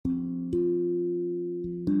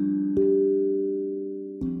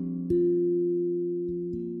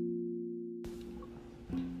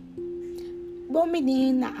Bom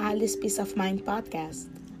menino na Alice Peace of Mind podcast.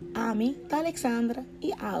 Ami, tá Alexandra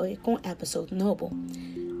e Awe com episode novo.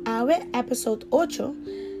 Awe, episode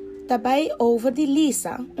 8, também over de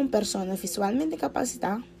Lisa, persona visualmente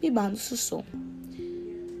capacitada, vivendo seu som.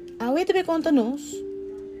 Awe também conta-nos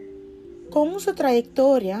com sua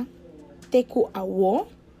trajetória de com a avó,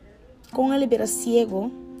 com ele era cego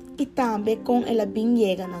e também com ela bem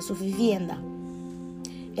chega na sua vivenda.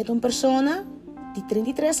 É uma persona de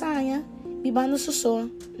 33 anos, vivendo seu som,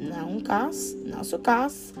 não casa, não sua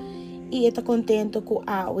casa, e está contente com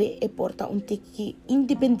a Awe e porta tique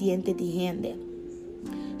independente de gente.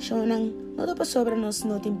 Shonan, não dá para sobre nós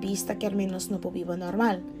não tem vista que menos não pode viver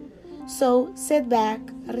normal. So, sit back,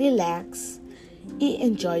 relax e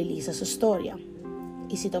enjoy Lisa sua história.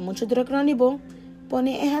 E se está muito drogrónico,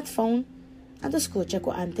 põe o headphone e escuta com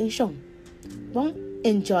atenção. Bom,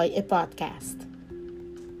 enjoy a podcast.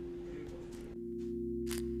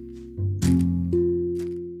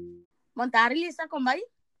 Boa tarde, Lisa, como vai?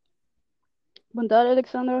 Boa tarde,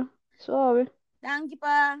 Alexandra. Suave. Dank je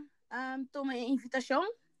pa tua invitação.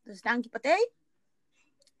 Dus dank je pa te.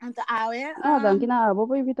 Anta Awe. Danke na abo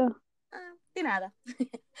pa invita. De nada.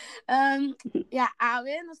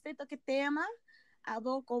 Awe, nos tem que tema.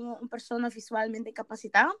 Abo como persona visualmente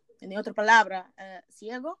capacitada. En outra palavra,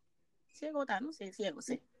 ciego. Ciego, tá? Não sei, ciego,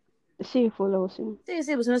 sim. Sim, falou sim.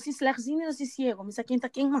 Sim, você não se slechtziende, não se ciego. Mas aqui tá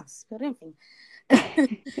quem mais. Pero enfim.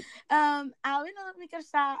 Awe não me quer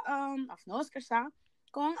sa, of nós quer sa,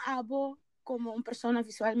 com abo como persona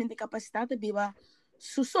visualmente capacitada viva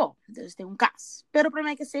suso, desde caso. Pero para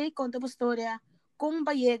mim que sei, conta uma história como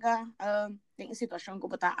chega tem situação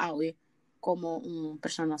como tá Awe como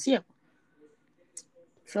persona ciego.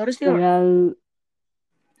 Flores de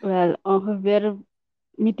Well, ongeveer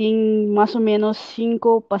meeting mais ou menos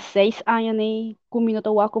 5 para 6 anos nem com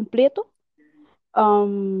minuto wa completo.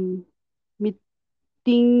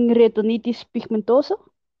 Meeting retinitis pigmentosa.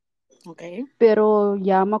 Ok. Pero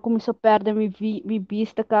já me começou a perder minha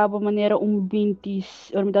vista de maneira 20,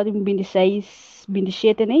 ou me dá 26,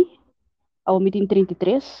 27 nem, ou meeting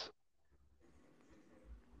 33.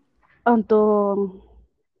 Então,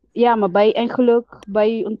 maar bij eigenlijk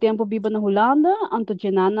bij een tempo biba na Holanda, anto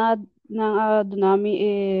janana na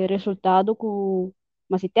dunami resultado ku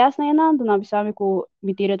masitias na yanan, dunami sami ku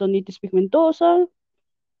mitira retinitis pigmentosa,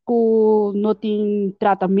 ku notin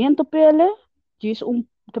tratamento pele, diz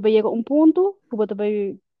também chega ponto, ku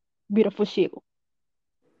também vira fusigo.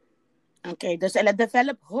 Ok, dus ela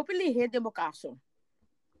develop hopefully het de caso.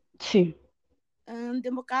 Sim.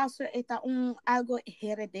 De caso é algo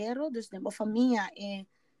heredero, dus de família é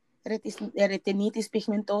retinitis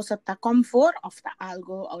pigmentosa tá come for of tá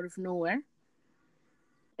algo out of nowhere?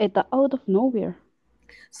 Está out of nowhere.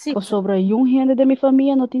 Sim. Por sobre um gente de minha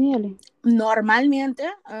família não tinha ele. Normalmente,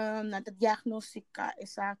 na diagnóstica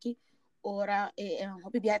essa aqui, ora é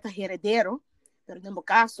obviamente heredero, pero no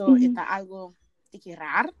caso está algo de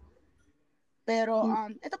raro, pero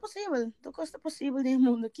é possível, é possível no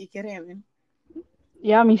mundo que queremos.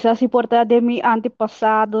 Misa se porta de mi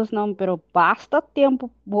antepassados, não, pero basta tempo,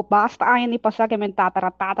 basta anos passar que meu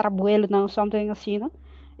tatarabuelo, não, something assim, não?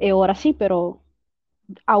 É hora sim, pero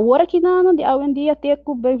agora que não, de hoje em dia, até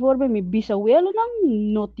que bem forma, meu bisabuelo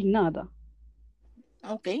não tem nada.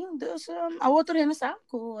 Ok, dus a outro ano sa,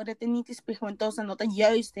 com retinitis pigmentosa não tá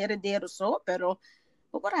juist herdeiro só, pero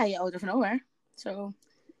por aí out of nowhere. So,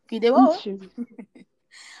 que deu.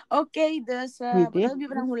 Ok, dus eu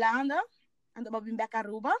vivo na Holanda, ando para vir para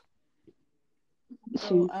Aruba.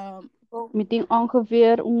 Sim. Me tem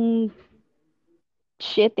ongeveer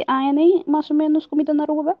 7 anos, mais ou menos, comida na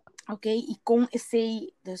Aruba. Ok, e com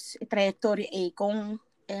esse trajetória aí, com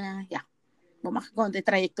vamos contar a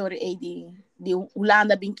trajetória aí de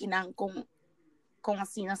Holanda bem que não com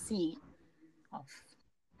assim.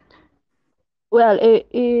 Well,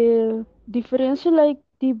 diferença like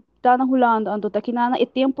de tá na Holanda, ando tá que nana e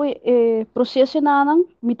tempo processo nanang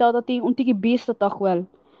mitad tem tigi vista tá well.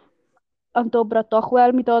 Anto para toch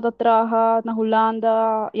wel mitad traha na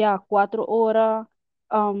Holanda, 4 horas,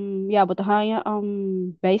 botahanya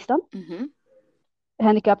bijstand.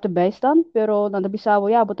 Handicapte bijstand, pero nanda bisabo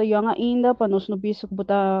bota yanga ainda para nós no biso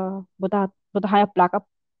botahanya placa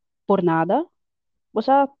por nada.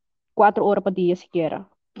 Bosa 4 horas para dia sequer.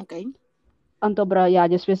 Ok. Anto bra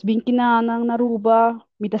después bem kinanang na Aruba,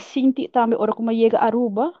 mita sinti tami ora kuma llega a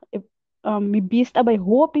Aruba, mi vista bay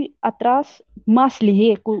hopi atrás, mas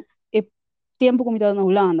lihe ku tempo como na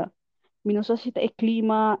Holanda. Mi não sei se é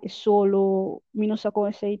clima, é solo, mi não sei como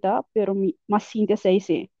é ita, pero mas sinto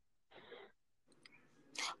esse.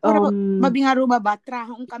 Ora, babing Aruba ba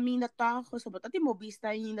traha caminho da tarro, sobre tá mo vista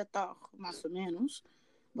ainda tarro, mais ou menos.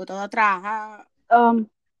 Botar trabalhar. Um,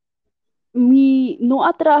 mi no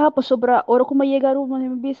atraha pa sobra ora ko mayegar uma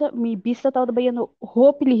mi bisa tao da bayan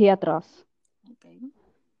hope lihi atrás. Okay.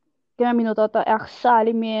 Kaya mi no tata ek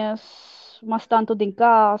sali mes mas tanto din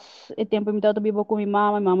cas, e tempo mi tata bibo com minha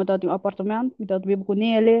mama tata um apartamento, mi tata bibo com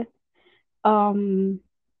ele. Um,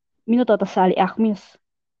 mi no tata sali ek mes.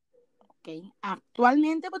 Okay.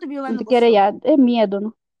 Actualmente, botar vivendo Inte com querer só. ya, é medo,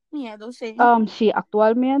 no? Miedo, sim. Sim,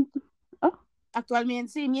 atualmente, ah,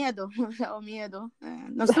 Actualmente, sim, medo. O medo.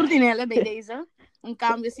 Nós tudo nela, bem deze.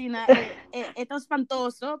 Cambio assim, é tão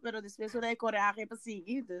espantoso, mas depois eu coragem para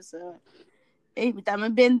seguir. Então,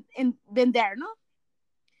 me também bem der, não?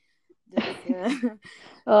 Então,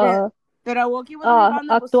 ah, pero aqui eu tô vivendo com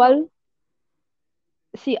só. actual,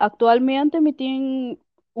 sim, atualmente me tem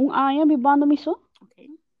ano me bando me só. Ok.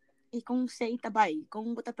 E com sei também,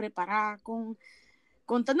 com botar preparar, com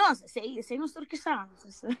nossa, sei nos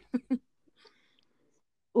turquesans.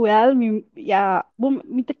 Well, ja, bom,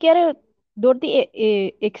 me te quer door die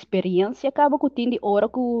experiência acaba com tem de hora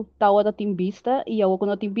que tawa da tem vista e eu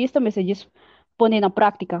quando tem vista me se diz pone na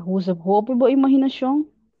prática usa roupa boa imaginação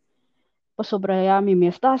para sobra ya mi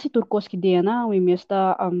mesta si turcos que dena mi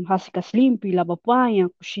mesta hasikas limpi lava panha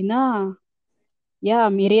cozinhar ya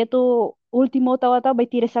mi reto último tawa ta vai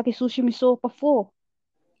tirar saki sushi mi so pa fo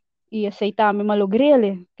e aceitar me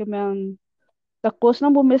malogrele que me tapos na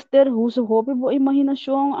bo mister usa roupa boa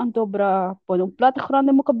imaginação anto bra pone um prato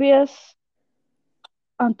grande mo cabeça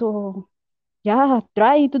anto, yeah,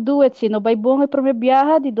 try to do it. Se não vai bom é para minha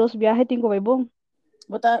viagem, de dois viagens tenho vai bom.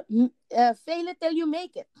 Botar, fail it till you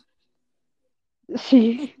make it.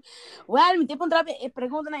 Sim. Well, me tipo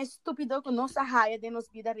pergunta na estúpido que nossa raia de nos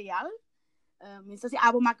vida real. Me se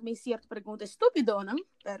abo mak me cierto pergunta estúpido, não?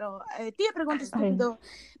 Pero tia pergunta Ay, estúpido.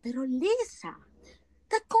 Pero Lisa,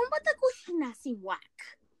 tá como tá cozinhar assim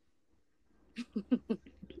wak?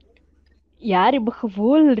 yeah, riba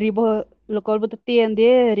gevoel, riba lokal bata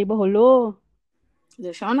tiende, riba holo.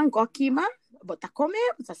 Deixa eu não coquima, botar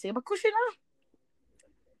comer, botar seba cozinhar.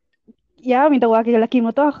 Yeah, minta waki laki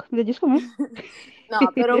mo to. Minta Diyos ko me. Não,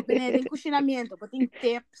 pero bene tem cozinamento, botin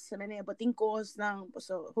tips, bene botin coisas, não,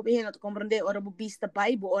 so, hobi na to compreender, ora bo vista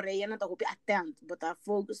pai, bo ora na to hobi atento, botar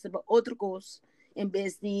focus sobre outra coisa, em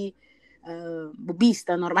vez de bo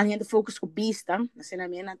vista, normalmente focus com vista, assim na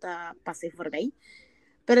minha tá passei por bem.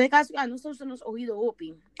 Pero de caso, nós estamos nos ouvido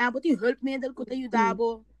open. Botin hulpmiddel que te Mm.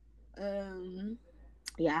 ajudabo,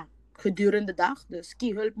 ja, gedurende de dag, dus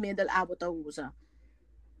ki hulpmiddel abo te usa.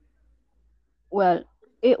 Well,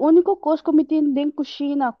 e único coisa que me tem dentro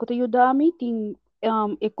cozinha, que te ayudami, tem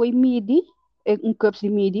e coi midi, um cups de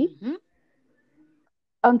midi.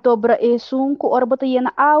 Anto bra e sun ko ora bata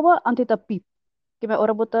yena awa, ante ta pip. Que me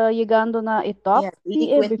ora bata llegando na e top, Yes,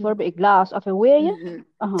 ti e liquid. before ba e glass of a weya. Uhum.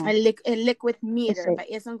 Aha, A liquid meter. esse. Para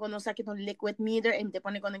isso, quando nós aqui um liquid meter, e te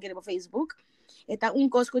põe quando quer no Facebook. E tá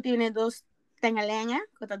cosco que tem dois tem a lenha,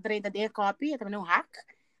 que tá direita de copy, e também um hack.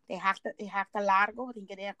 E hack tá largo, tem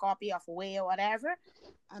que ter a copy of way or whatever.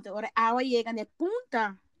 Então, agora a água chega na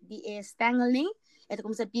punta de stangling, e tá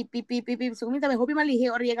começa a pip, pip, pip, pip, pip. So, também roupa mais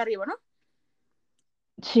ligeiro, ora chega arriba, não?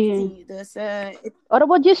 Sim. Sim, então, Ora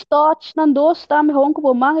bo just touch nan dos ta me hon ko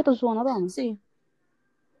bo mang ito zona dan. sim.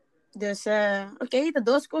 Dus, oké, de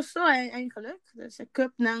dos kost zo eigenlijk. Dus een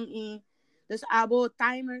cup nang i. Dus abo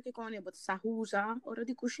timer que kon je bot sahuza ora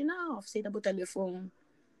di kusina of sei da bot telefoon.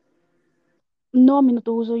 No,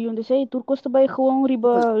 minuto uso yun de sei tur costa bay gewoon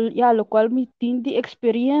riba ya lo cual mi tin di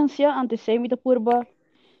experiencia ante sei mi ta purba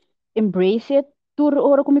embrace it tur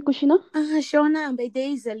ora ko mi kushina. Shona, bij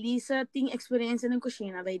deze. Lisa ting experience in een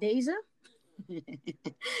kusina. Bij deze.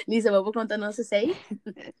 Lisa, wat kon dan ze zei?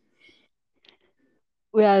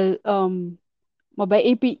 Well,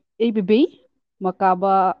 mabay ABB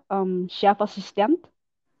makaba chef assistant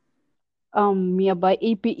mi bay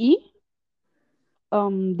APE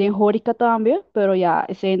den horika também, pero ya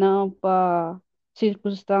esse não pa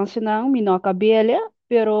circunstância não mi no acabele,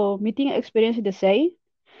 pero mi tinha experiência de sei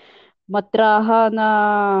matraha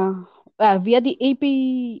na via de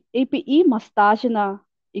APE, mas estágio na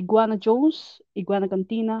Iguana Jones, Iguana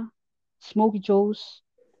Cantina, Smoky Joe's,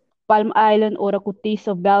 Palm Island, ora ko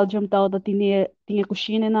sa Belgium tao da tinha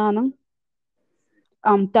kusina na nang.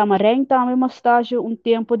 Tamareng também mas estágio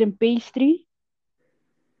tempo de pastry.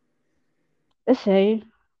 Esse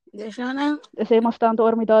aí mas tanto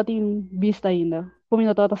ora mi tao tin vista ainda. Kung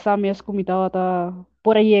mi tao ta samies, kung mi tao ta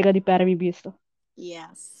por aí chega de pera mi vista.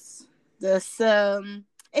 Yes. Dus,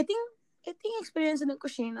 ik ting experience in de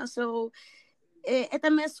kusina. So, eta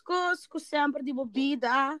mescos que sempre de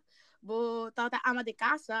bebida. Bo tata ama de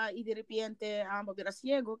casa e de repente ama bira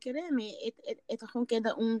ciego, quereme, et gewoon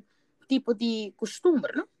queda tipo de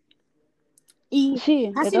costumbre, não? E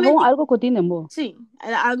Sim, assim, é bom algo contínuo, mo. sim,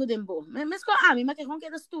 era algo de bom. Mas com a mim, mas que com que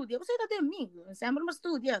era estudia, você está de mim, sempre me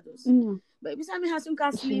estudiados. Baby, sabe, me um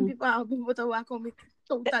caso limpo Sim. para botar lá com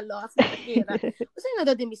total loss na taqueira. Você ainda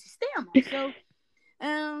está de meu sistema. So,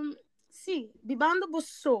 sim, bibando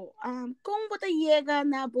boso, como você chega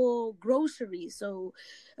na bo grocery, so,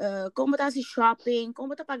 como você se shopping,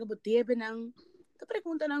 como você paga bote, não. Te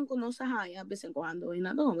pergunta não com nossa raia, vez em quando, e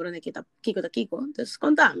nada, homem, né, kiko, então,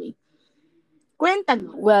 contame.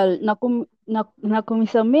 Cuéntanos. Well, na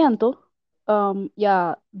comisamiento,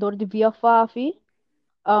 door de via Fafi,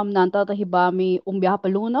 nanta tahibami biyahe pa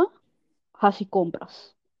Luna, hasi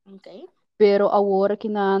compras. Ok. Pero agora que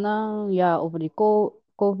nana, over the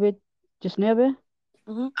COVID-19,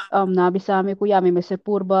 Uhum. nabi sa amin kuya, may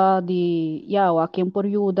purba di, wakin por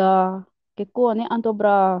yuda, que kone, anto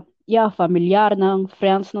bra, familiar ng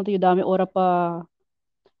friends na tayo dami ora pa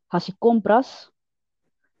hasi compras,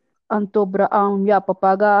 anto bra,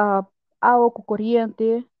 papaga awa ko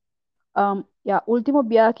kuryente, último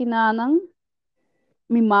biyahe nanang,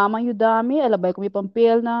 mi mama ayudami, ela vai com mi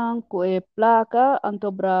papel ng placa,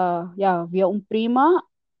 anto bra, via prima,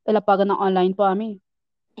 ela paga ng online pa mi.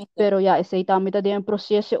 Ok. Pero esse tami ta din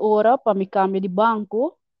prosesso ora pa mi cambio de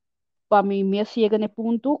banco, pa mi mes chega ne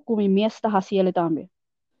punto, kung mi mes ta hasiele também.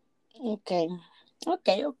 Ok. Ok,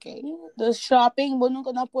 ok. The shopping, mo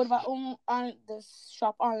nunca na por the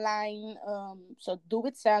shop online, so do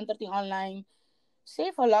it center ting online.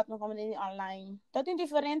 Save a lot no como din online. Tating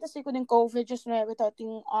diferente si ko din COVID-19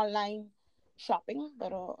 tating online shopping,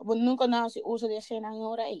 pero mo nunca na si uso de siya ng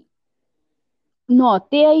ora eh. No,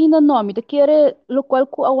 te ainda não, me te quer lo qual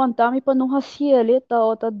ku aguantami pa não hasiele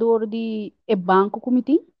ta dor de banco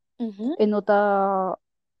comiti, Mhm. e no ta,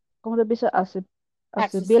 como te bisa,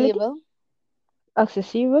 accessibility, Accessible.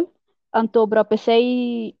 acessível, anto bra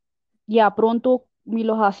pensei, pronto, me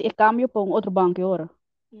lo hasi e cambio pa outro banco ora,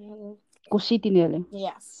 Mm, cositi nele.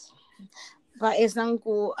 yes. Pa isang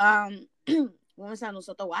ko vamos a nos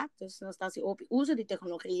autoatos, nós está se uso de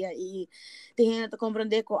tecnologia e tem que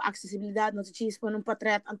compreender com acessibilidade não se diz por um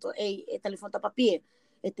patret anto e telefone tá papel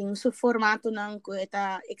e tem um formato não que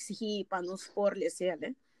está exigir para nos por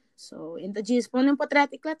né so ainda diz por um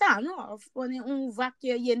patret eclatar não por um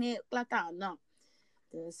vaquio yene eclatar não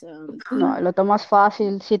No, lo está más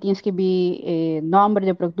fácil si tienes que ver nombre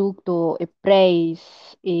de producto,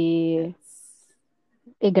 price,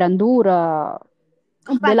 grandura.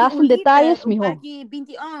 um De pague las um liter detalles, um mijo. pague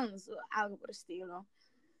 20 ons algo por estilo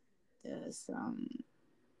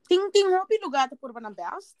tem um lugar por para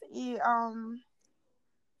best e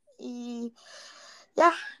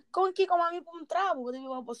ya, con que como a mí por un trabajo, de mi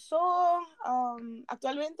pasó,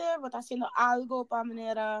 actualmente voy a estar haciendo algo para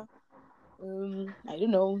manera, I don't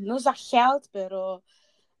know, no es geld, pero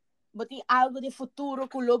voy a tener algo de futuro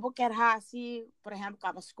que luego quer hacer, por ejemplo,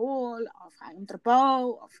 acaba escola, ou hay un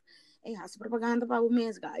trabajo, ou hace propaganda para o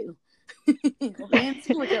mês, gaio. Compreende?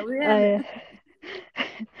 Sim, muito bem. Ay,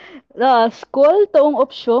 la school to ang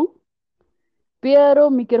opsyon, pero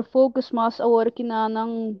mi ker focus mas awar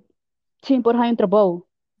kinanang simpor ha yung trabaho.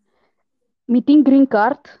 Meeting green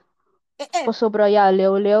card, É, pa sobra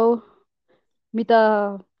leo,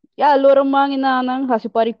 mita, lorong mga inanang, hasi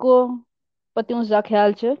pari ko, pati yung Zach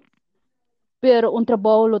Helche, pero un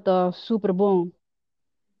trabaho lo ta super bom.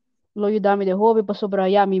 Lo yudami de hobby, pa sobra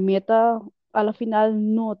mi meta, a la final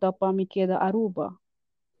no ta pa mi queda Aruba.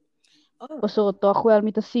 oh, Paso to ako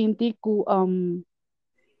mita sinti ku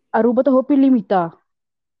Aruba ta hopi limita.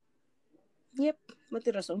 yep,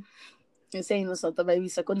 tem razão. Eu sei, não só também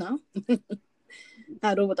isso com não.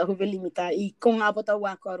 Aruba tá limitar e com a bota o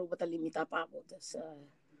aruba tá limitar para botas.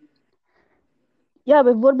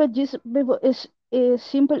 Bijvoorbeeld is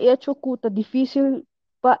simpel hecho que tá difícil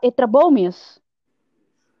pa e trabalho mes.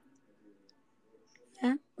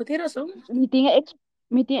 É, tem razão. Me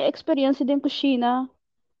tinha experiência dentro China,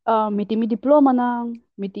 me tinha diploma na,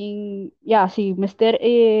 me tinha, si mister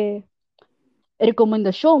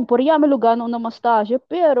recomendação, por me lugar no uma estágio,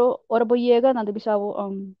 pero ora bo chega na bisabo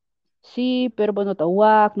si, pero bo no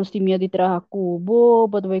tawak, nos timia di traha kubo,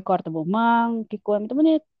 bo do quarta bo mang, que ko, me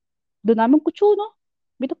tamane, do namin kuchuno.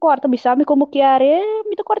 Mito quarta bisami como que are,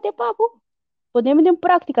 mito quarta é papo. Podemos ter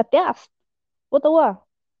prática, teste. Botawa.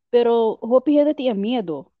 Pero hopi heda tinha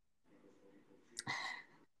medo.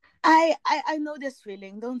 I know this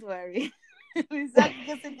feeling, don't worry. Sabe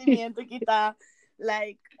que sentimento que tá,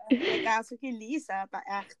 like, é caso que Lisa tá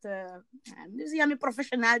echt, não sei me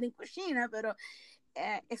profissional em cozinha, pero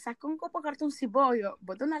essa com copo cartão cibollo,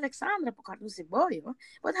 botou na Alexandra por cartão cibollo,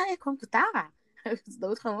 botou aí com tá,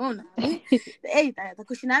 Dood gewoon. Ei, tá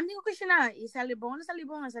cozinhando, digo cozinhar. E sale bom, sale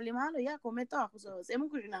bom, sale malo, ya, come todo. So, sempre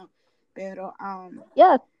cozinhar. Pero,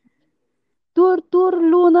 Yeah,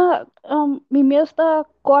 Luna, mi mesta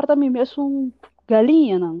corta mi mes um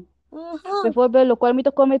galinha, não. Bijvoorbeeld, qual me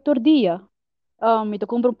come tur dia. Me te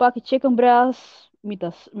compra um pack chicken breast, me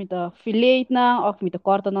te filet na, of me te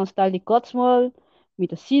corta na style de kotsmol, me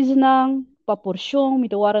te seasonan, pa porção, me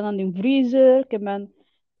te wara na de freezer, que man,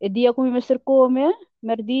 e dia como me come,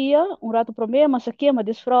 mer dia, rato problema, mas aqui, mas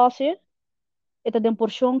desfrase, e te den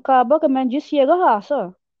porção caba, que man, diz chega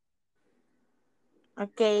raça.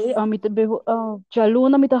 ok.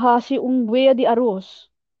 Jaluna me te hasi wea de arroz,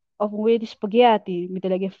 of wea de spaghetti, me te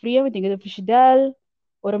lege fria, me te lege frigidaire,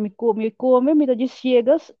 ora me te diz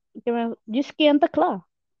chegas, que man, diz quenta, claro.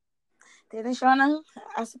 Tienes shonan,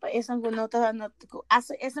 asa pa isang gunota,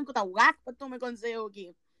 asa isang kuta wak pa tu me consejo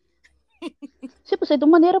aqui. Sim, você de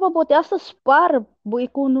maneira para botar essas par, vou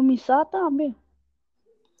economizar também.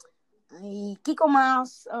 E kiko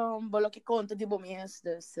mas, bolo que conta de bomies,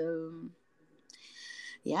 dus,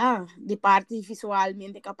 ja, de parte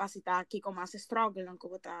visualmente capacitar kiko mas struggle, não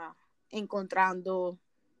como tá encontrando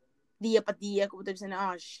dia para dia, como tá dizendo,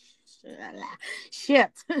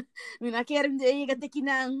 shit, me não quero ir até que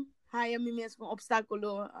não, haya me mesmo com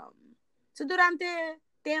obstáculo. So durante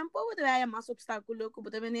tempo, você vai mais obstáculo, como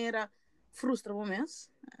da maneira frustra o mês,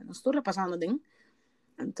 não estou repassando bem.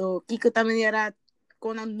 Então, kiko também era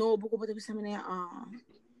com a novo, como da maneira,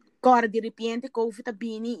 agora de repente, COVID tá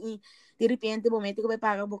vindo e de repente, o momento que vai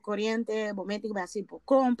pagar por corrente, o momento que vai assim por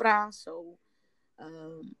compra, so,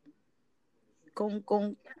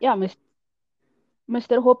 com Ja, mas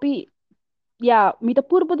ter hopi, ja, me tá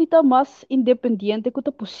por bodita mais independente que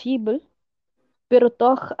tá possível, pero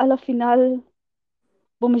toch, a la final,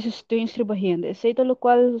 vamos estar trabalhando. Sei lo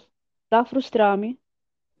qual tá frustrado-me,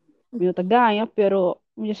 me não tá ganha, pero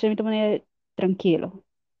me sei de maneira tranquila.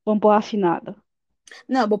 Vamos por assim nada.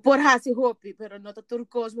 não, vou pôr hasi hopi, pero não tá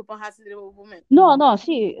turcos, vou pôr hasi de momento. Não, não,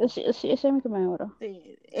 sim, esse é muito melhor.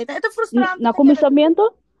 Sim, é frustrante, Na tá querendo.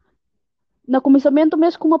 começamento, na começamento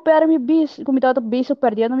mesmo como para mi bis, como tava bis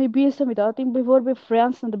perdendo mi bis, me tava tem before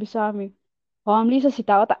friends na bisami. Lisa si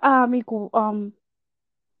tava ta ami ku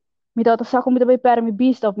me tava sa como tava para mi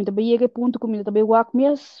bis, tava me tava chega ponto como tava wak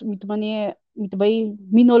mes, me tava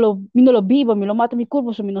minolo biba, me lo mata mi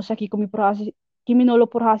curvo, so me no saki como prasi, que me no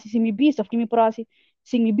por hasi si mi bis, que me prasi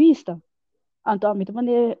sin mi bista. Anto me tava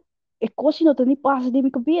ne e cosi no tani passa de mi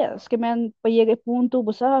cabeça, que men pa chega ponto,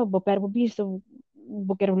 bosa, bo per bo bista,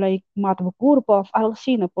 bo quero like mata bo curvo, of algo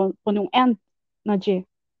assim, pon um end na je.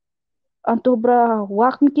 Anto bra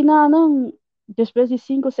wak mi kinanang depois de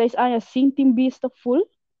 5 6 anos sem tim vista full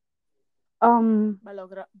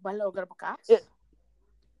Balogra eh, bukas.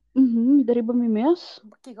 me dariba mi mes.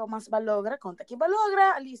 Kiko mas balogra, conta que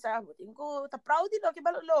balogra, Alisa, tengo, tá proud do que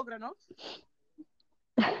balogra, não?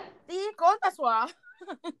 Sim, conta sua.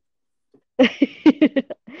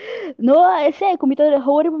 No, ese como tá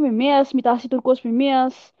hori pa mi mes, mi tá si turcos mi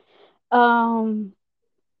mes. Um,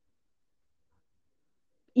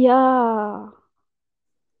 ya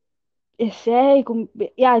ese como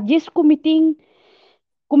ya dis kumiting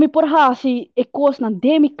kumi por hasi e kos na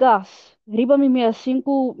demikas. Riba mi mes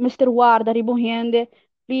cinco Mr. Warda ribo hende.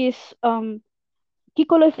 Please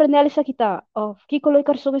Kiko loy freneli sa kita. Oh, Kiko loy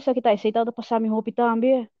karsongi sa kita. Isa itaw pa sa aming hopi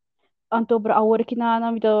tambi. Anto bra awar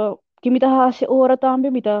kinana mita kimita hasi ora tambi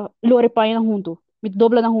mita lore pa na junto. Mita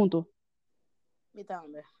dobla na junto. Me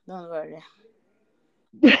tambe, don't worry.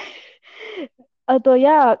 Ato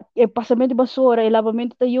ya, pasamento de basura, el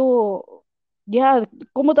lavamento tayo. Ya,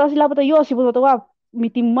 como ta sila tayo si mo tawa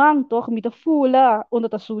mitimang to, mita fula, uno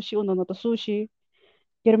ta sushi, uno no ta sushi.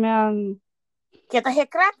 Kirman Que tá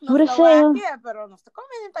recrack, não sure está lá se. aqui, pero não está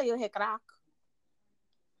comendo tayo recrack.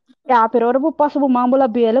 Ya, pero ora bo pasa bo mambo la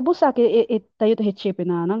bela bo sa que tayo ta hechepe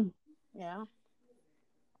nanang. Yeah.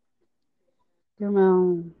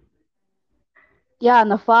 Kirman ya,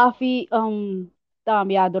 na Fafi,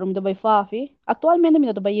 ya, dormi da Fafi. Atualmente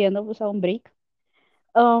mi da yendo, vou usar um break.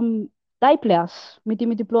 Um, Typeless, mi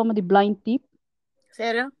tem diploma de blind tip.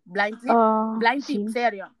 Sério? Blind tip? Blind tip, Sim.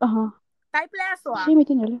 sério. Aham. Type leso, Sim, mi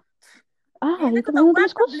tem ele. Ainda E que eu tô também não tem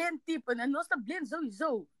mais guarda coisas. blind tip, né? Nós tá blind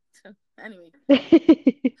sowieso. Anyway.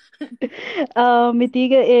 Mi tem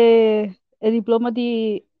diploma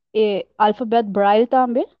de alfabet braille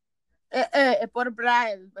também. É por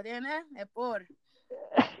braille, né? É por.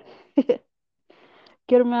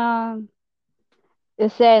 Quero me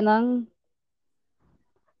cena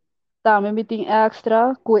também mi tem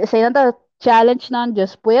extra. Cena da challenge nan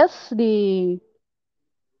depois de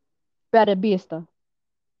para vista.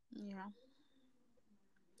 Yeah.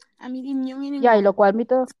 A mí niño Ya, y anymore. lo cual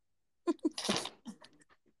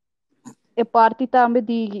é parte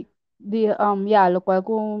também ya, lo cual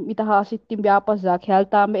kung mita hasi timbia pa zak, hel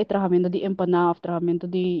também é tratamento de empanada, tratamento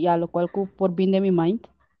de, ya, lo cual ku por bem de mi mind.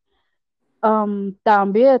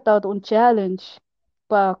 Também é tal um challenge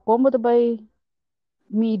pa como tu vai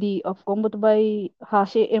midi of como tu vai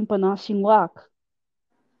hasi empanada sin wak.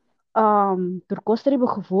 Tu costa riba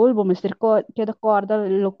gevoel, bo mister ko kada corda,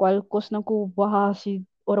 lo cual cos não ku bahasi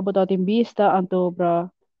ora botar em vista, anto bra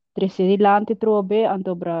tresedilante trobe,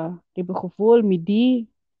 anto bra riba gevoel, midi,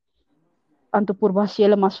 anto por bahasi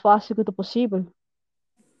ela mais fácil que possível.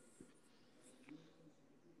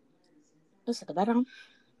 Isso tá bom.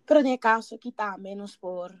 Pero nel caso que tá menos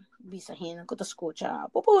por visa hina que tu escucha,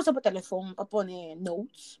 pupo usa po telefone para poner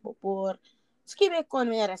notes, por escrever con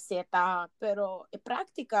una receta, pero è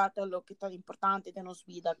práctica è lo che è importante nella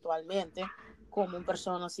nostra vita attualmente, come una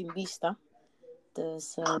persona sin vista.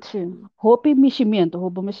 Entonces, Sim. Hopi meximento,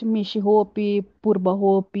 roupa mexe, hopi, purba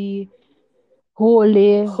hopi,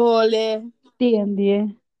 role, jole,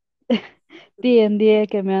 tende, tende,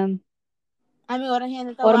 que man. a mim ora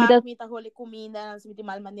gente tá Ora me lá, dá, me tá role comida, se me de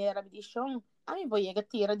mal maneira, me diz chão, a mim vou chegar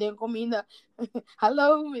tira de comida,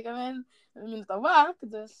 hello, me camen, me tá lá,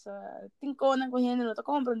 então, tem coisa com gente não tá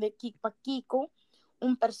comprando kik para kiko,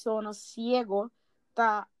 persona ciego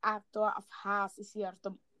tá apto a fazer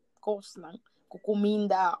certa coisa, com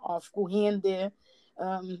comida, ou com gente,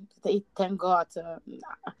 thank God,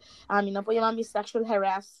 a mim não pode chamar me sexual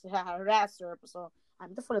harasser, so, a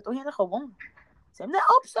mim tá falando, tô gente gewoon. Sempre,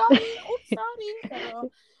 oops, sorry.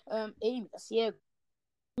 Pero, me tá ciego.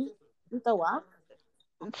 Então,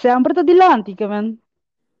 sempre tá dilante, que man.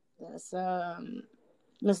 mas,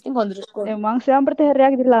 mas tem quando É man sempre tá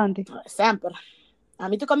reac dilante. sempre. A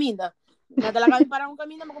mim tu caminha. Nada lá kami para um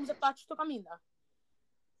caminho, mas como você touch tu caminha.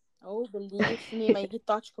 Oh, believe me, mas que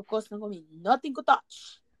touch que coisa não comi. Nothing to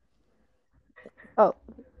touch. Oh,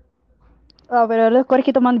 pero lo corre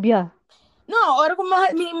que tomando biya. Não, ora como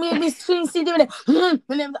me sinto,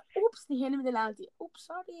 me lembro, oops, die hene me delante. Oops,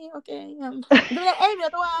 sorry, ok. Então, me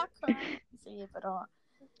tô sim, pero,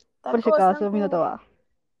 tá Por si coisa acaso, não mi no com tawa.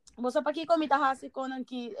 Bosa pa kiko mita hasi ko nang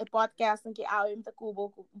ki podcast nang ki awi mita kubo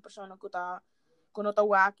ko persona ko ta kuno ta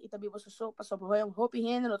wak itabi bosa so paso po yung hopi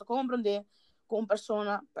hen no ta comprende com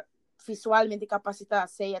persona visualmente capacitada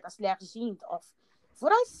sei ta slechtziend of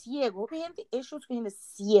vooral ciego hopi gente issues que gente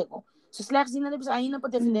ciego so slechtziend na bisa ainda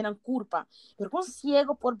pode defender ang culpa pero com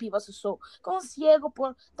ciego por viva so com ciego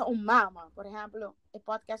por ta mama por exemplo o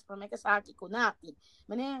podcast para mim que sa aqui com nati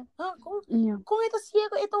mane Yeah. com esta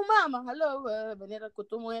ciego esta mama hello maneira que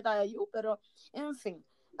tu mo esta eu pero enfim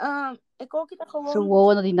é como que tá So, gewoon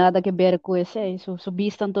wow, no di nada que ver com esse. So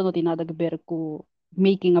bistan to no di nada que ver com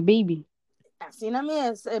making a baby. assim na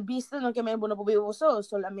minha vista não que me bono po vivo so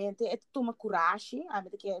solamente é toma coragem a mim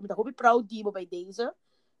que me tá hobby proud di bo by deze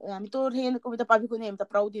a mim tô rindo como tá papi com nem tá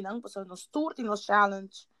proud não pois nos tour tem nos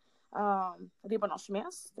challenge riba nos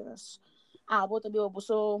mes dus abo tabi bo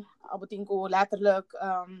so abo tem ko letterlijk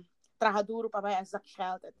trajaduro para vai exact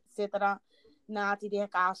geld etc na ti de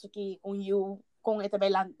caso que com you com esta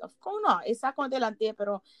belan com não essa com delante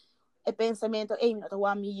pero e pensamento, não estou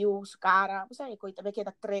a mim, os cara, você é coisa que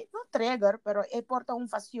da não trigger, pero é porta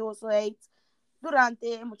facioso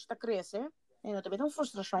durante muito está cresce, e não também tão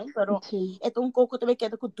frustração, pero Sim. é um pouco também que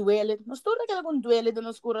com duele, nós todos que com duele do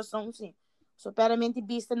nosso coração, sim. So, peramente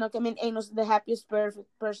vista não que é nos the happiest perfect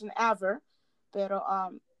person ever, pero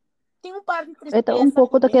tem par de Ito un tristeza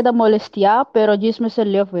poco te também. queda molestia, pero diz me se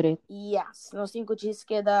live with it. Yes, nós cinco dias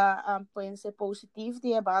que da pode ser positivo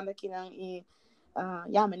de a banda que não e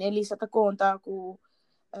ja, men Elisa te conta com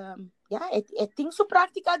ja, tem su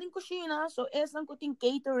praticado em cozinha, so não tem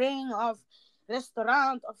catering of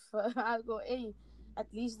restaurant of algo, at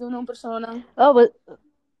least do uma persona. Oh, but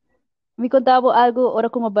mi contaba algo, ahora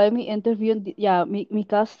como va mi interview, ya, mi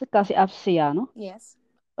kasi afsiya, no? Yes.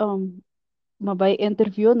 Mabay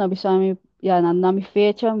interview, nabi sa mi, ya, nami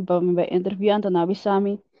fecha, mabay interview, anto nabi sa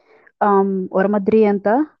mi, ora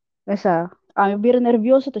madrienta, esa, ami bira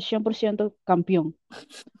nervioso, to 100% campeão.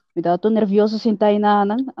 Me dá tô nervioso sin tayo na,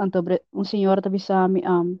 anto un senhor tabi sa mi,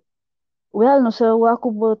 well, no sa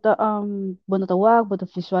wako bota bonatawag bota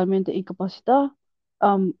visualmente incapacita.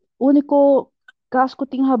 Único casco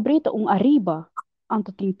ting habrita un arriba,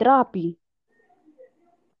 anto ting trapi.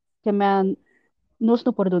 Que man nos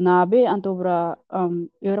no perdonabe anto bra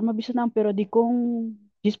eu era mabisa não pero di kong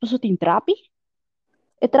disposo ting trapi.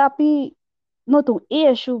 E trapi no tung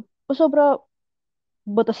eixo, sobra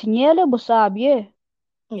bota sinhele, bo sabe,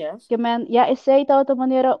 Yes. que man ya aceita outra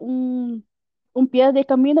maneira um pé de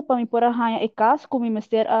caminho para me pôr a ranha e casco, me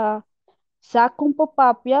mester a Sa kung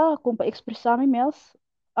papapya, kung pa-expressar mi mes,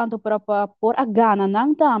 anto para pa por a gana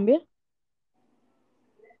nang tambe,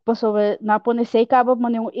 paso na pone sei kaba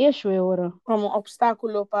man yung issue ora. Como um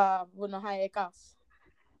obstáculo para não raia casa.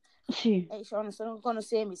 Si. É isso, eu não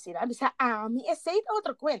conhecia me ser. Abisa ami é sei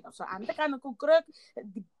outra coisa. Só ante kana com cruk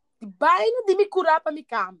de baile de me curar para me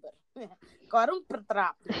camber. Agora um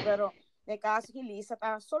trapo, pero no caso que Lisa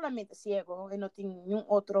está solamente ciego e não tem nenhum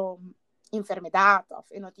outro enfermidade,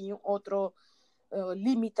 e não tem nenhum outro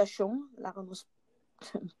limitação, lá com os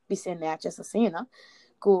bicenetes assim, né?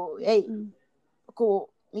 Ei, Mm. com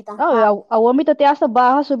me tá Oh, a wami ta tiasa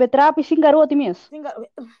baha sobre trapi sin garoti mes.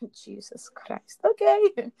 Jesus Christ. Ok.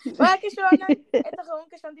 Mas a questão é uma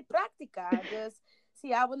questão de prática. Dus,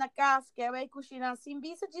 se há na casa que vai cozinhar assim,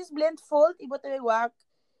 bisa diz blend fold e botar igual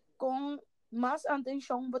com mais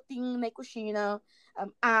atenção botin na cozinha.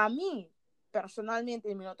 A mim, personalmente,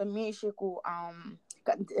 eu não mexo com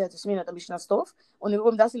dus eu não mexo na stove. O único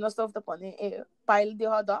que me dá assim na stove tá pondo é pile de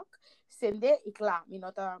hot dog, acender e claro, eu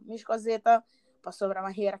não mexo coseta para sobrar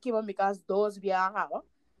uma hera aqui, vou me casa 12 viajar, ó.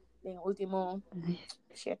 En último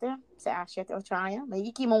 7, 8 años. Me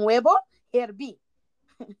di un huevo, herví.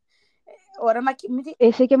 Ahora me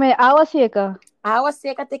Ese que me agua seca. agua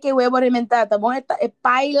seca te que huevo alimentado. Bom, é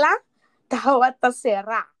paila, tá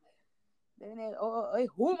serra.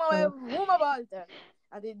 Uma volta.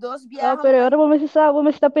 A de dos Ah, viajes, pero ahora vamos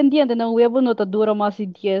estar pendiente, no huevo no te dura más de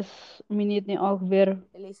 10 minutos ni algo ver.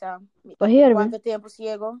 Elisa, Pa aqui herve. quanto tempo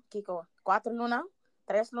ciego? Kiko, 4 lunas,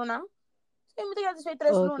 3 lunas. Eu me tenho que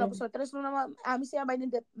 3 lunas, Okay. pessoal, 3 lunas, a mim se é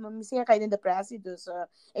me se é cair dentro de depressa, então,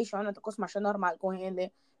 é só não tô com mais normal com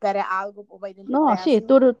ele, para algo por vai dentro de No, sí,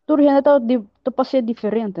 depressa. tu gente está para ser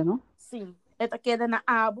diferente, ¿no? Sim, esta queda na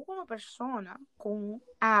abo como pessoa, com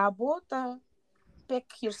abo tá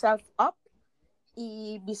pick yourself up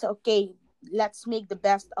e dizer, ok, let's make the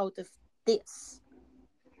best out of this.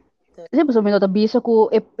 Sí, pues me nota bisa ko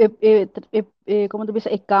como tu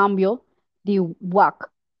bisa e cambio de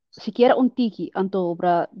wak. Siquiera un tiki anto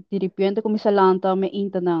pra de repente como lanta me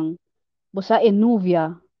inta nang bosa e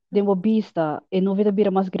nuvia de mo vista e nuvia te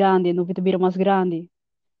vira mais grande, nuvia te vira mais grande.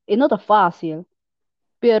 E não tá fácil,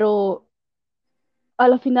 pero a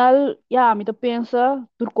la final, ya, me te pensa,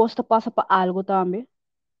 tu costa passa para algo também.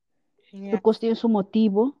 Tu Yeah. costa tem seu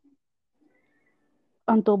motivo.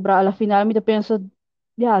 Anto, bra, a la final, me te pensa,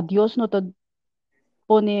 ya, Deus não te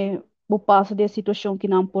pone o passo de situação que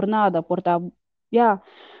não por nada, portanto, ya,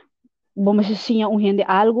 vamos ser sim um rende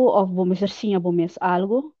algo, ou vamos ser sim vamos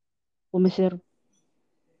algo, vamos ser.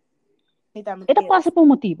 Então, me Eta queres. passa por um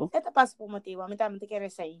motivo. Esta passa por motivo, a mim também te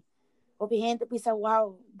queres sair. O gente pensa,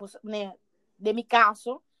 uau, né, de mi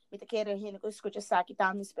caso, me te queres gente que escuta isso aqui,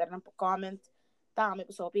 tá me esperando por comment, tá me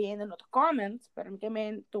pessoa gente no comment, para mim que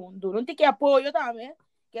me tu não te que apoio também,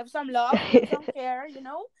 give some love, give some care, you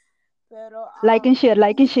know, pero Like and share,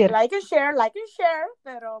 like and share. like and share,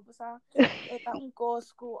 pero pues esta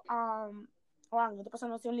cosco não tô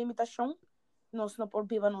passando assim limitação, nós não por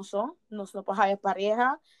viva não só, nós não por raia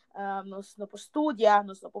pareja, nós não por estudar,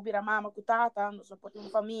 nós não por virar mama com tata, nós não por ter uma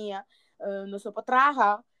família, nós não por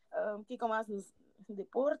trabalhar, que mais nos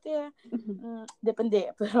deporte,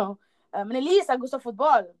 depende, pero Melissa gosta de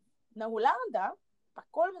futebol na Holanda, para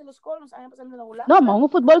colmo dos colmos, aí passando na Não, Holanda. mas um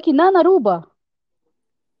futebol que não na Aruba.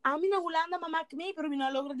 A mim na Holanda, mamãe que me, pero me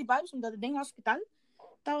não logra de bairro, omdat ik denk hospital.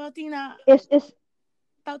 Tava tinha, Es,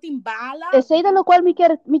 tava tinha bala. esse aí da qual me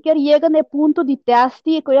quer chegar no ponto de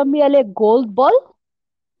teste, que eu me ele gold ball.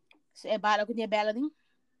 É bala que tinha bala, nem.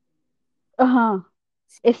 Aham.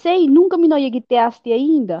 Esse aí nunca me não cheguei teste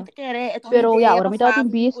ainda. Então, querer, é uma Pero, ya, ideia ahora para me tá em falar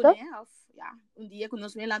comigo, vista. né? Dia que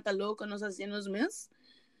nós me lá tá louco, nós fazemos meus.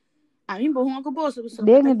 A mim, bom, uma coisa, pessoal.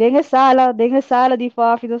 Dengue sala de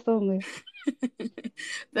fafi da songa.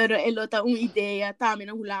 Pero ele tá uma ideia, tá, me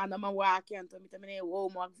na Holanda, mas wak, então, me também é wow,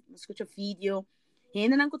 mas escuta vídeo.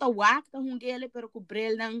 Ainda não tá wak, tá um dele, pero com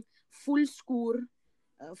bril não full escuro,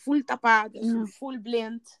 full tapado, full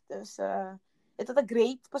blend. Dus, é toda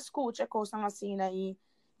great para escutar coisas assim, aí,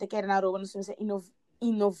 te quer na rua, nós vamos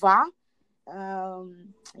inovar,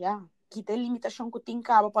 que tem limitação que tem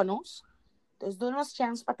cabo para nós. Dus, dou umas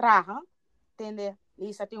chances para trabalhar, entende?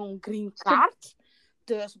 Lisa tem green card.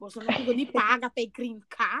 Dus você não precisa nem pagar para green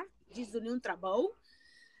card, diz nenhum trabalho.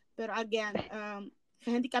 Pero again,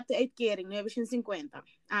 handicap de uitkering, nu hebben we 50.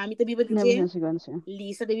 Mim te viva Never DJ, since gone, sim.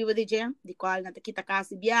 Lisa te viva DJ, di qual na te kita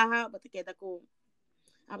kasi viaja, bata queda com,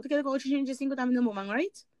 bata queda com 805 também no momento,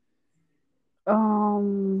 right?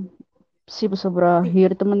 Sim, sobre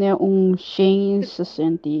here também é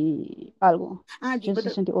 160 algo. Di bata,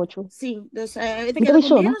 168. sim, dus te Me queda também com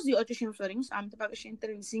só, não? menos de 800 florins, te paga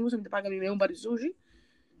 135, me te paga viver um bar de sushi.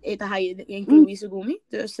 Eta hij Mm. incluir gumi.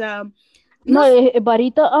 Dus, No, nos,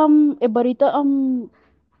 barita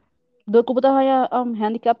door ko ba haya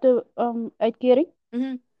handicapte uitkering?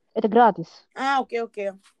 mhm. Ito gratis. Ah, ok.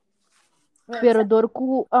 Well, Pero door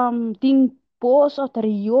ko ting pos at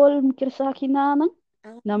riol mikir sa kinanang.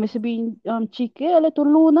 ah, Na may sabihin chike ale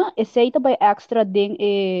tuluna essaita by extra ding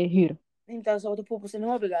huur. então, só o pupo sem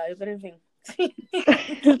obrigado, pero enfim.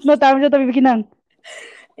 No tama siya tabi bikinan.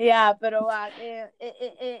 Ja, pero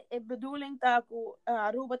bedoeling dat ik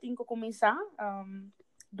Aruba tinko começar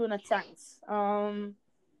do na chance.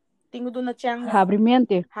 Tenho do na chance,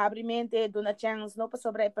 Habrimente. abrimento do na chance, não para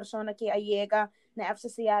sobre a pessoa que aí chega na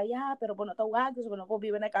FCCA, pero bueno, tá wag, so não vou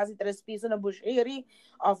viver na casa de 3 pisos na Bushiri,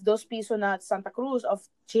 of 2 pisos na Santa Cruz, of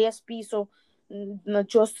 10 pisos na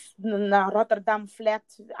Jos, na Rotterdam flat,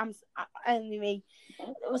 anyway.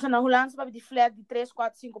 Was na Hollands para die flat die 3,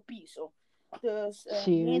 4, 5 pisos. Dus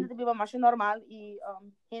Sim. gente vive mais normal e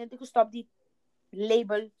gente que stop die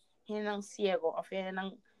label hen ang ciego of hen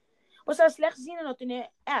ang o sea slecht zien no tiene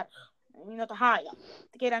erg no te haya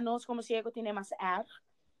te queda nos como ciego tiene más erg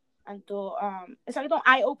então es algo um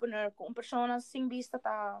eye opener com personas sem vista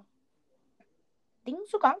tá tem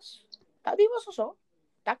su caso tá vivo so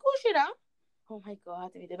tá kushira oh my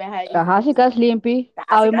god vida bem hai Kahasi kas limpi. tá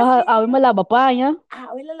assim Awi malaba pa niya.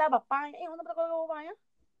 wala laba pa onde para ko ba ya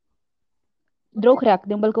Droog raak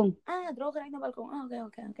ding balkong. droga na balcão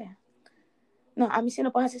ok no a mim se não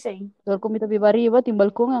pode ser Door ko mita bibariba ting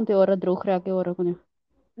balkong ante ora droog raak ora ko niya.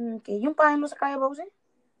 ok yung pa mo sa kaya ba você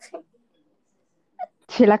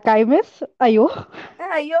Sila kaimes? Ayo.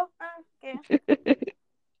 eu ok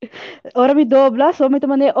Ora mi dobla, so mi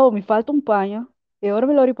tamane, oh, mi falta um panho. E ora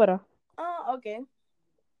mi lori para. ok.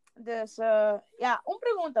 Dus, ja,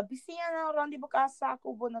 pergunta. Piscina na Rondi Bocasa,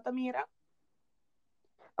 Kubo na Tamira?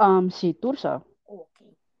 Si tursa. Ok.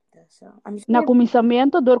 Dus, a Na mistura.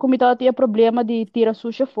 começamento, dor como tava tinha problema de tirar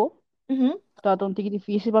suja fo. Mhm. Tava um tique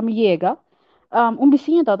difícil para me chegar.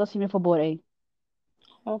 Vizinho tava assim me favor aí.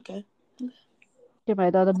 Ok. Que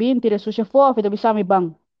mais tava bem, tira suja fo, fez bisa mi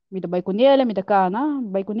bang. Mi da vai com ele, mi da cana,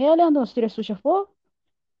 vai com ele, então tira suja fo.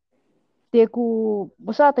 Teku,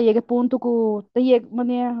 basta ta chega ponto ku ta chega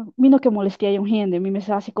mania, mi no que molestia yung gente, mi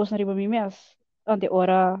mensaje coisa riba mi mes. Ante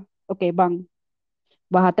ora, ok, bang.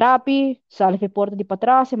 Barra trapi, sale fe porta de para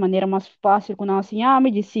trás, de maneira mais fácil com a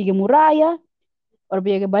senhame, de siga muralha, ora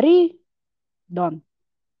biega bari, done.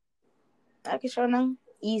 Aqui só não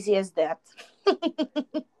easy as that.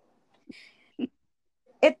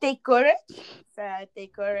 It take courage. So, it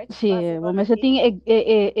take courage. Sim, Possible na mas você thing.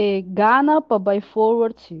 tem gana para by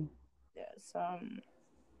forward, sim. Dus,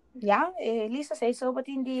 ja, Lisa zei zo wat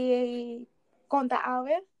in die conta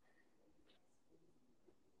awe.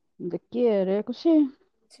 De querer, sim.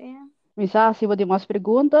 Sim. Mas se você tem mais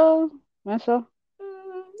perguntas, mas só.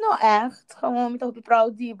 Não, echt. Gewoon met op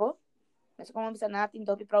proud dibo. Mas como bisa natin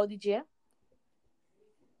op proud DJ.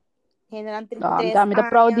 Henry Ah, 33 kami ta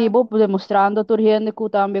proud di anos. bo, demonstrando tur gente ku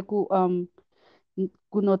tambe kuno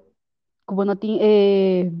kuno ting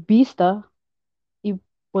vista e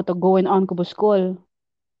bota going on kubo school,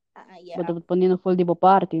 bota Yeah. ponendo full di bo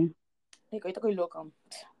party. Ito ko local.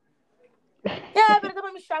 Yeah, pero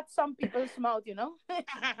também me shut some people's mouth, you know?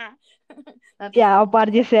 Ja, a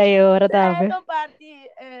parte sei ora tambe. Ito parte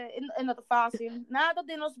não tá fácil. Nada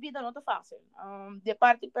de nos vida não tá fácil. De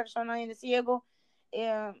parte persona ainda ciego,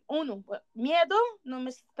 uno, medo, não me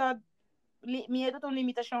está medo tem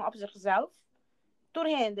limitação op zichzelf. Tur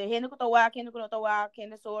gente que tá wak, gente que não tá wak,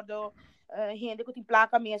 gente sordo, gente que tem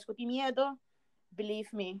placa mesmo, que tem medo. Believe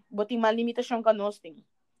me, botin uma limitação que nós tem.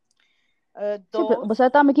 Sim, Dos, você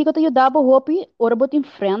tambe kiko to dabo hopi, ora botin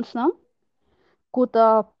friends, não?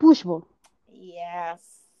 Kuta push bo.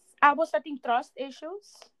 yes. Você tem trust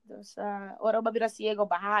issues? Dus, ora babira ciego,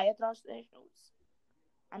 bahaya trust issues.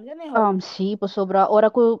 I'm gonna help. Sim, po sobra ora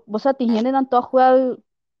ko você tem gente nan toch wel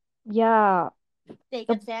ja,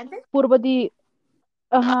 Take advantage? purba di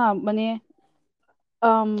aha, mane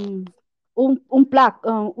plaque,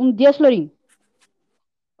 10 florin.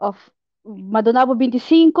 Of madonabo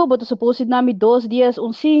 25, boto supposed nami 2 dias,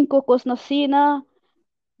 5, kos na sina,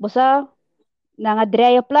 basta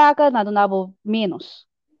nangadreya placa, nadonabo menos.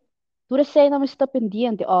 Tura sei na está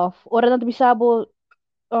pendiente of, ora na bisabo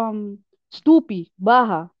stupi,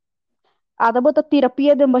 baha. Ada bota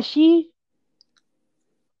terapia de bashi,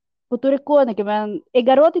 puture ko na que man, e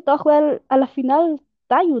garoti toch wel ala final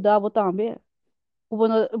tayo dabo tambe.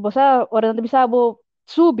 Kubono basta ora na bisabo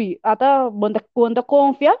subi, ata bonda konta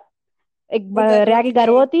confia. De Reagi garoti de.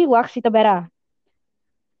 garoti, wak si tabera.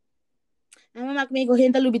 Ang mamak may go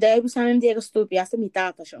henta lubida ay sa amin di ako stupi hasta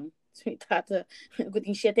mitata siya. So tata, good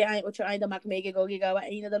in 7 anos, 8 anos da mak mege go gigawa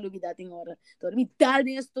ainda da lubi dating ora. Todo me tal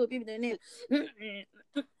din stupid nele.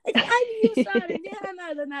 Ai you sorry,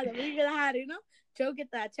 nada. We gonna have you know. Joke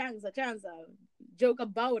it that chance. Joke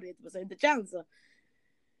about it, was in the chance.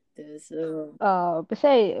 Dus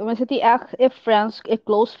Kasi, masiti friends,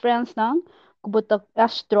 close friends nang, kubutak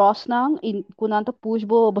trust nang, kunanta push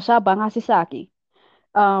bo, basa bang hasisaki.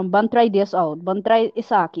 Ban try this out, ban try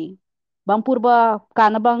isaki. Bang purba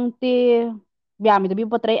kana bang ti, biyami, dabi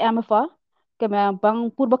pa try MFA, kaya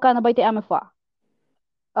bang purba kana ba ti MFA.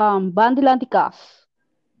 Ban dilan ti kas,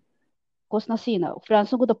 kos na sina,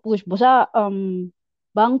 friends nang kuta push, basa,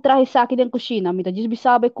 bang try isaki din kusina, mita jis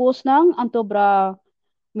bisabe kos nang, anto bra,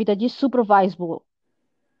 mita jis supervise bo.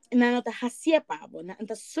 na nota hasia pabo, na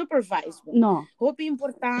nota supervise bo. No. Hope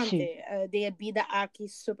importante Sim. de vida aqui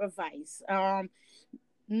supervise.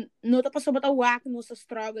 Nota passou bota wak no sa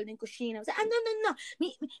struggle din kusina. No.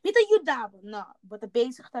 Me te ajudava. No, bota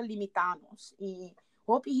bezig ta limitanos. E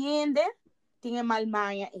hope hende tinha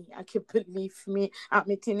malmanha e aqui believe me,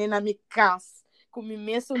 me tinha na mi casa. Com mi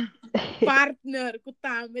mesmo partner, que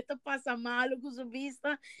tá, me tá passa mal com sua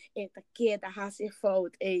vista, e tá queda, hace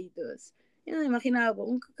fout, eidos. Eu não imaginava,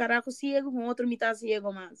 caraco ciego, outro me tá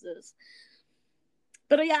ciego, mas...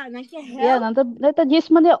 Pero não quer help. Yeah, nanta diz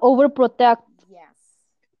man overprotect. Yes.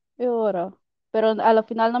 Ora. Pero ala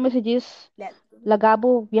final naman si Jis,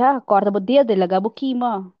 lagabo, corta bo dedo, lagabo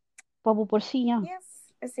kima. Pabo porsinha.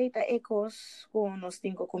 Yes. Aceita ecos com nós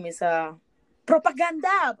temos que começar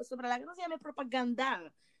propaganda, sobre lá que não se chama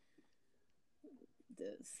propaganda.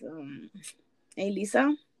 Dus,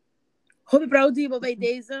 Lisa, hope proud of you by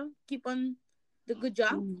days, keep on the good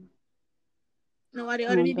job. Na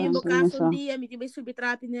hora me bem bocaço dia, me tiver subir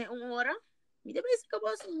trap né 1 hora. Me tiver se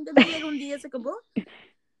acabou, me tiver dia se acabou.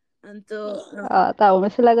 Então, tá,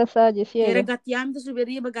 mas se laga sa Jis. Era gatiam de subir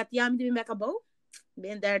riba, gatiam de me acabou.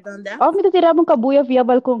 Been there, done that. Me tirar mong kabuya via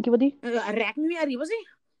balcão, que bodi? Rek me arriba, sim.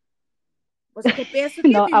 Você que pensa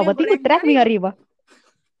No, awati ko track me arriba.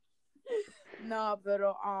 No,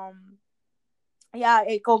 pero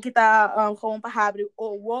ikaw kita gewoon pahabri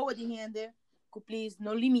o wow di gente que please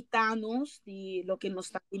no limitar-nos de lo que nos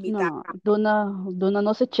está limitando. No, dona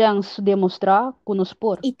nossa chance de mostrar que nos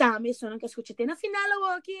por. E também só não que escute na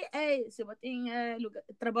final aqui, se você tem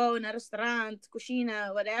trabalho na restaurante,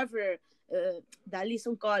 cozinha, whatever, dá-lhe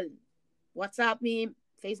um call, WhatsApp me,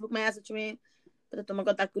 Facebook message me, para tomar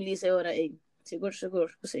contato com o Lisa agora, seguro,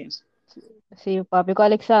 você. Sim, papi ko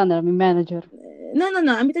Alexandra, mi manager. No,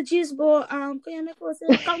 a mim tá disbo, kaya me coisa,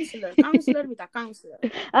 counselor, me tá counselor.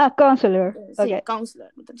 Counselor. Sim,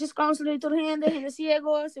 counselor. Just counselor ito rende, hindi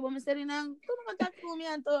siego, se vamos ter nang, toma contato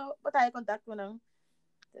comigo, então, botar contato com não.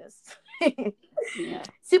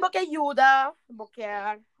 Se você ajuda, você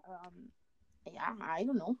I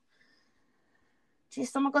don't know.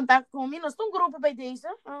 Se toma contato comigo, nós temos grupo para isso.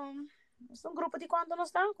 Nós temos grupo de quanto nós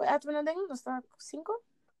estamos? Nós estamos 5?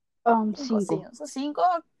 5. So 5,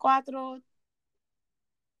 4,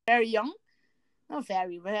 very young. Not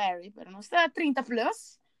very, pero nós está 30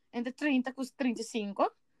 plus, entre 30 com 35.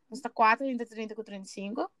 Nós está 4 entre 30 com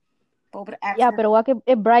 35. Pero wak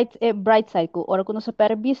bright side ko. Ora ko no sa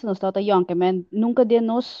pervis, nos tata young, que men nunca de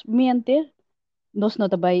nos miente, nos no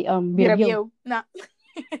tabay birabyo. Na.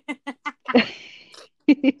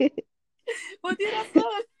 What did I say?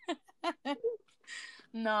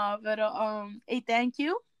 No, pero thank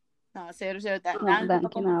you. No, sério, danke pa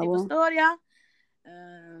kompartir história.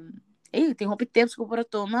 Tem hopi tips ko para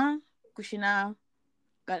tomar, cozinhar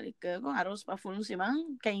com arroz para fundo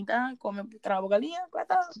simang, quem tá come trabo galinha,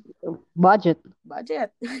 quata. Budget.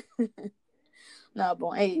 No,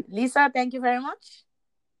 bom. Lisa, thank you very much.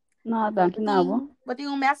 No, thank you na. But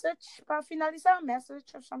tem message para finalizar,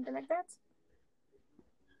 message or something like that?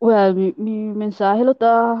 Well, mi mensahe lo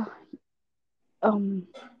ta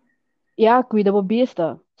cuida po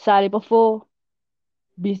vista. Sali pa fo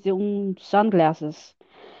viste sunglasses.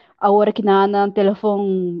 Agora que na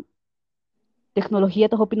telefone tecnologia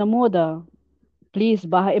ta hopi na moda. Please,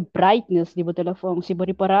 baha brightness di bo telefone. Si bo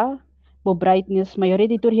reparar, bo brightness, maioria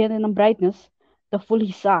de turhian ng brightness, ta full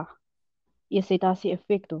hisa. E aceita si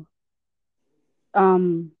efecto.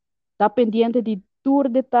 Ta pendiente de tur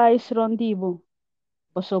detalhes rondivo.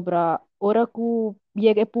 Pa sobra, ora ku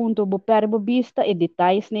llega punto bo perbo vista e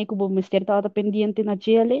detalhes ne ku bo mister ta pendiente na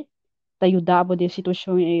gele, ta ayudabo de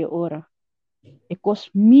situação e ora. E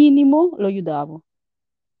cos mínimo lo ayudabo.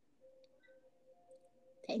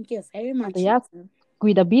 Thank you very much.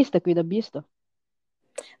 Cuida vista.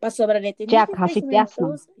 Mas sobre retinitis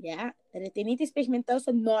pigmentosa, retinitis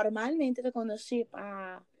pigmentosa normalmente se conhece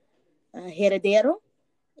para heredero.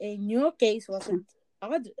 Em meu case,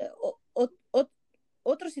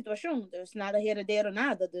 outra situação, dus nada heredero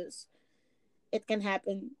nada, dus it can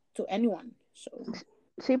happen to anyone. So,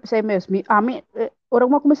 Sim, sei mesmo. A mim, ora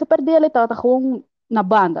uma começa a perder, ele tá com na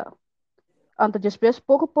banda. Anta despes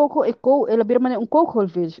pouco a pouco ela vira um coco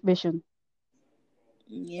vision.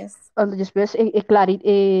 yes. Anta despes claro,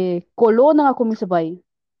 colona a começa vai.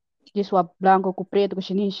 De sua branco com preto com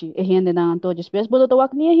chinês, e rende na anto despes, botou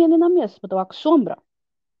tawak nem rende na mes, botou tawak sombra.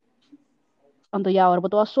 Anta ya ora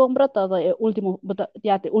botou a sombra, tá é último, botou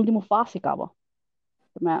ya te último fase acaba.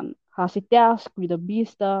 Man, hasi test, cuida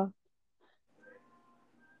vista,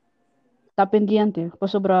 tá pendiente. Por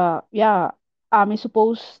sobra, ya, a mim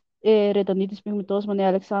suppose retanitis pigmentosos, mané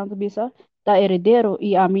Alexandre bisa, tá heredero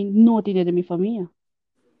e a mim não tinha de minha família.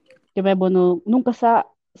 Que me bono, nunca sa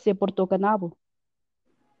se portou canabo.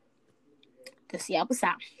 Dus ja,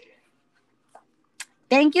 besa.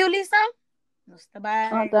 Thank you, Lisa. Nos Ah,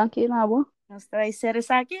 trabalho. tanki nabo. Nos trabalho sério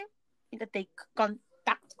aqui. Ainda tem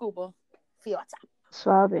contato com via WhatsApp.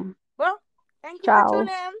 Suave. Well, thank you for Ciao.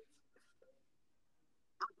 tuning in.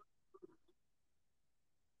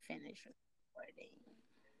 Finish recording.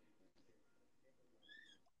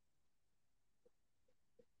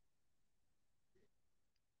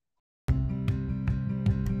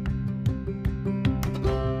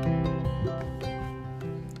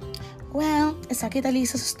 Well, essa aqui tá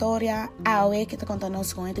lista essa história. Aue que tá contando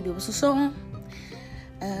nos com ele, viu o som.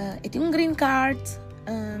 Ele tem green card.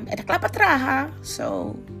 Ele clapa traja.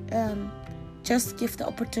 So, just give the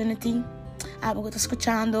opportunity. Algo que tá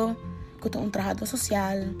escuchando, que tá trabajador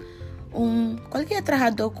social. Qualquer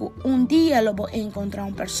trabajador que dia lo vai encontrar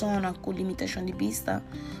uma pessoa com limitação de vista,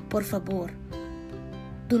 por favor,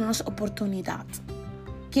 dá-nos oportunidade.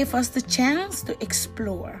 Give us the chance to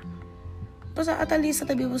explore. Pois a lista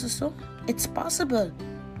também você só. It's possible.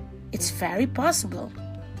 It's very possible.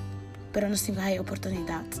 Pero nós temos a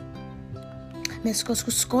oportunidade. Mas com a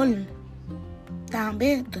escola,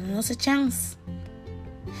 também dá-nos a chance.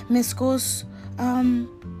 Mas com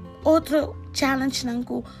outro challenge,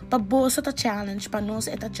 nanku, para bolsa ta challenge, para nós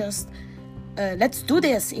é just, let's do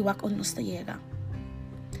this, e wak nós ta chega.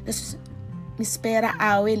 Dus, me espera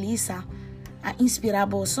a Elisa a inspirar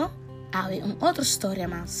bolsa, a outra história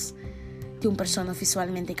mais. De uma pessoa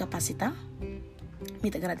visualmente capacitada. Me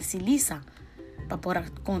agradeço, Lisa, para poder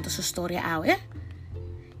contar sua história a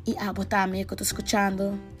e a botar me que estou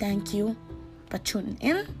escutando. Thank you para tuning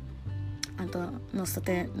in. Então, nós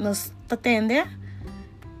atendemos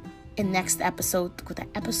in next episode, que é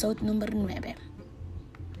episode número 9.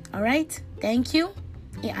 Alright? Thank you.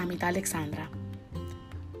 E a mim, Alexandra.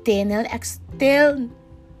 Till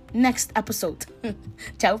next episode.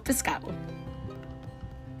 Ciao, pescado.